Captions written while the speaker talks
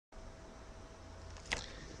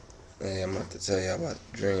Hey, I'm about to tell you about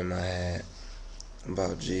the dream I had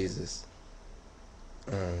about Jesus.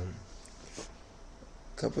 A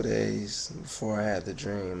couple days before I had the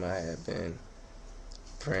dream, I had been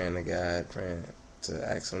praying to God, praying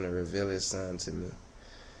to ask Him to reveal His Son to me.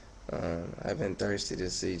 I've been thirsty to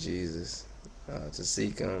see Jesus, to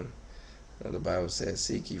seek Him. The Bible says,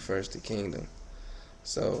 "Seek ye first the kingdom."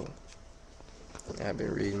 So I've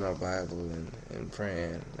been reading my Bible and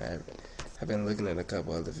praying. I've been looking at a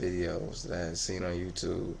couple other videos that I had seen on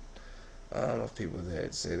YouTube of people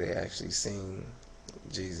that say they actually seen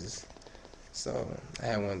Jesus. So I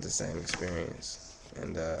had one of the same experience,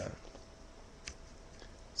 and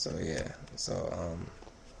so yeah. So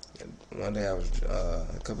one day a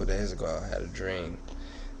couple of days ago, I had a dream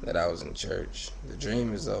that I was in church. The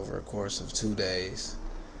dream is over a course of 2 days,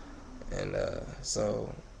 and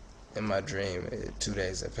so in my dream, 2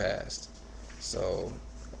 days had passed. So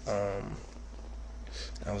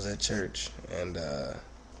I was at church, and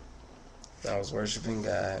I was worshiping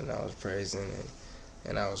God, and I was praising,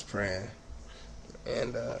 and I was praying,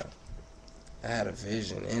 and I had a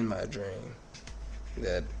vision in my dream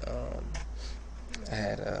that I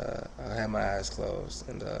had my eyes closed,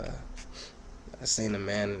 and I seen a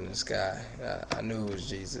man in the sky. I knew it was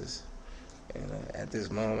Jesus, and at this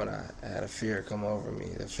moment, I had a fear come over me,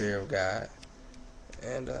 the fear of God,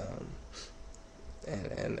 and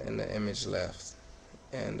and the image left.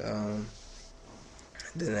 And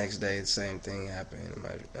the next day, the same thing happened in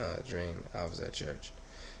my dream. I was at church,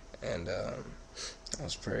 and I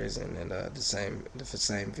was praising, and the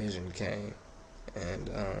same vision came, and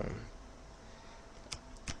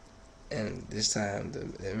and this time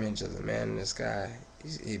the image of the man in the sky,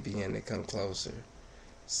 he began to come closer.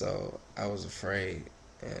 So I was afraid,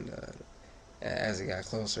 and as it got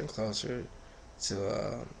closer and closer to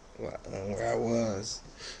where I was,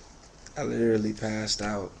 I literally passed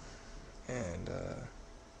out, and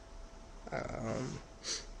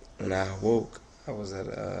when I awoke, I was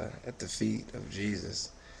at the feet of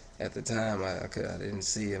Jesus. At the time, I didn't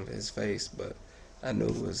see his face, but I knew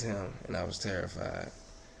it was him, and I was terrified.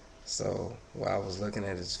 So while I was looking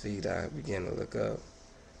at his feet, I began to look up,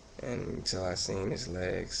 and until I seen his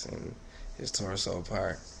legs and his torso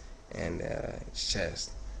part and his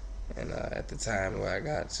chest. And at the time where I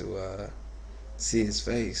got to see his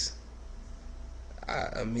face,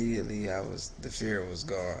 the fear was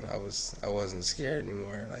gone. I wasn't scared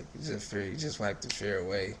anymore. Like he just wiped the fear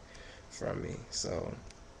away from me. So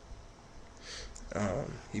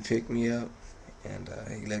he picked me up, and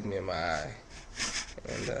he looked me in my eye,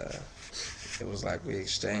 and it was like we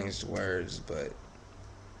exchanged words, but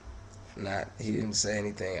not. He didn't say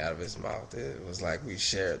anything out of his mouth. It was like we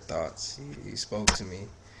shared thoughts. He spoke to me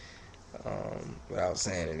without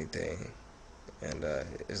saying anything, and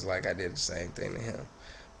it's like I did the same thing to him.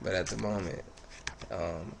 But at the moment,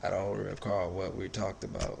 I don't recall what we talked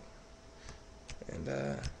about, and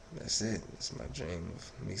that's it. It's my dream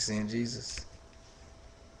of me seeing Jesus.